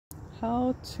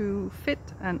how to fit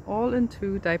an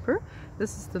all-in-two diaper.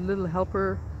 This is the Lil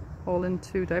Helper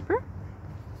All-in-Two diaper.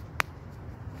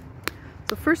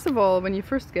 So first of all, when you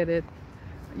first get it,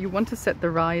 you want to set the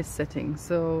rise setting.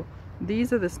 So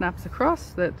these are the snaps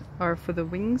across that are for the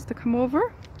wings to come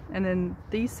over, and then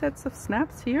these sets of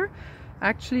snaps here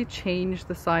actually change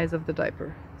the size of the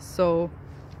diaper. So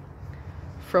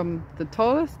from the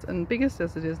tallest and biggest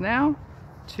as it is now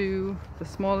to the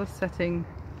smallest setting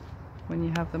when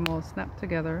you have them all snapped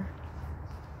together.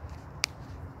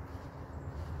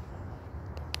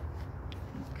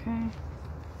 Okay.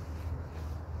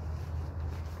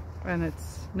 And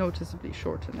it's noticeably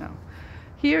shorter now.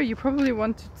 Here you probably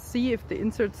want to see if the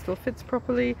insert still fits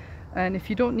properly, and if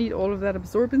you don't need all of that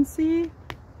absorbency,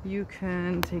 you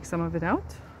can take some of it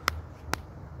out.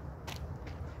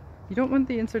 You don't want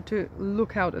the insert to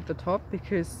look out at the top,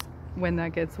 because when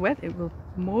that gets wet it will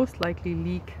most likely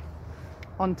leak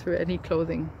onto any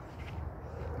clothing.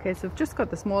 Okay, so I've just got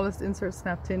the smallest insert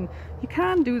snapped in. You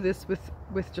can do this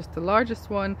with just the largest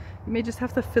one. You may just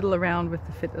have to fiddle around with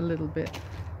the fit a little bit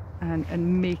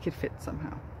and make it fit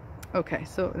somehow. Okay,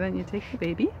 so then you take the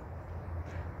baby,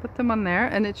 put them on there,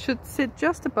 and it should sit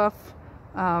just above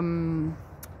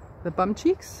the bum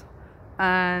cheeks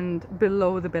and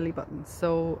below the belly button.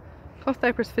 So cloth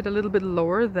diapers fit a little bit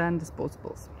lower than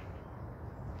disposables.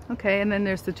 Okay, and then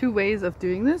there's the two ways of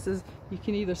doing this. Is you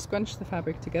can either scrunch the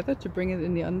fabric together to bring it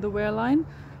in the underwear line,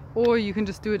 or you can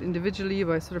just do it individually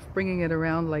by sort of bringing it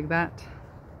around like that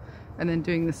and then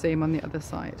doing the same on the other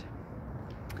side.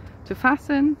 To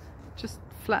fasten, just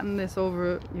flatten this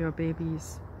over your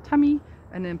baby's tummy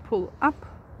and then pull up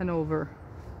and over.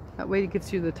 That way it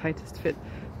gives you the tightest fit.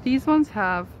 These ones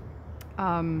have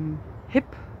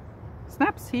hip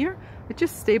snaps here. It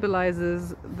just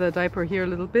stabilizes the diaper here a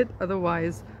little bit.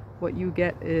 Otherwise what you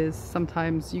get is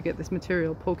sometimes you get this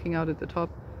material poking out at the top.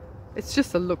 It's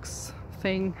just a looks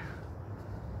thing.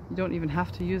 You don't even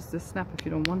have to use this snap if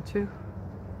you don't want to.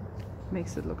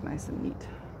 Makes it look nice and neat.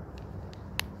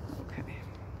 Okay.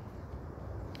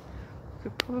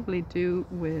 Could probably do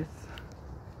with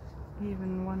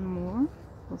even one more.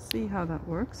 We'll see how that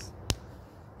works.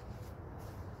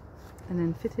 And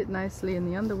then fit it nicely in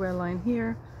the underwear line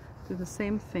here. Do the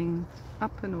same thing,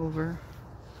 up and over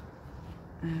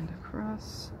and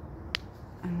across.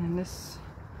 And then this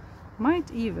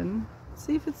might even,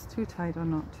 see if it's too tight or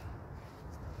not,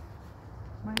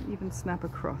 might even snap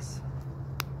across.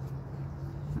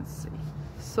 Let's see.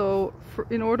 So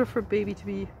in order for baby to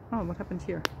be, oh, what happened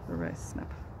here? The rise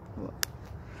snap. Oh.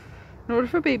 In order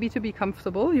for baby to be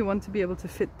comfortable, you want to be able to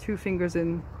fit two fingers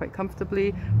in quite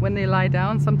comfortably. When they lie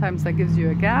down, sometimes that gives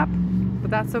you a gap, but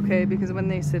that's okay, because when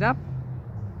they sit up,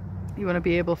 you want to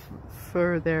be able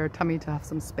for their tummy to have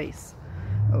some space.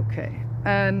 Okay,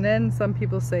 and then some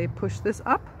people say push this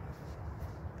up,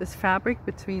 this fabric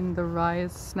between the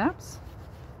rise snaps,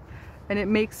 and it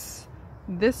makes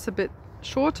this a bit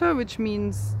shorter, which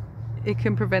means it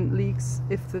can prevent leaks.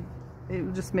 It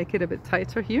will just make it a bit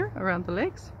tighter here around the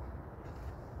legs.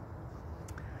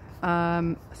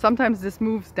 Sometimes this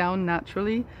moves down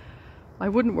naturally. I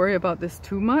wouldn't worry about this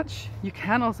too much. You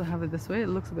can also have it this way. It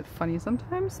looks a bit funny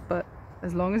sometimes, but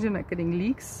as long as you're not getting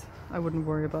leaks, I wouldn't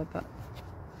worry about that.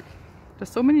 There's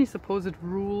so many supposed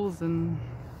rules and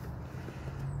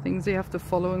things you have to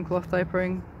follow in cloth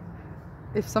diapering.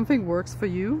 If something works for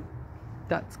you,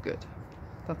 that's good.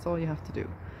 That's all you have to do.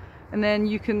 And then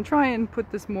you can try and put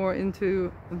this more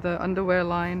into the underwear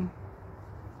line.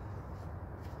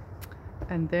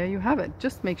 And there you have it.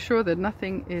 Just make sure that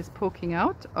nothing is poking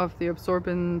out of the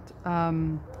absorbent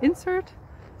insert.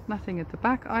 Nothing at the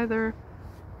back either.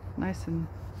 Nice and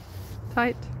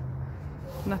tight.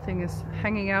 Nothing is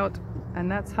hanging out. And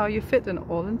that's how you fit an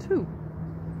all-in-two.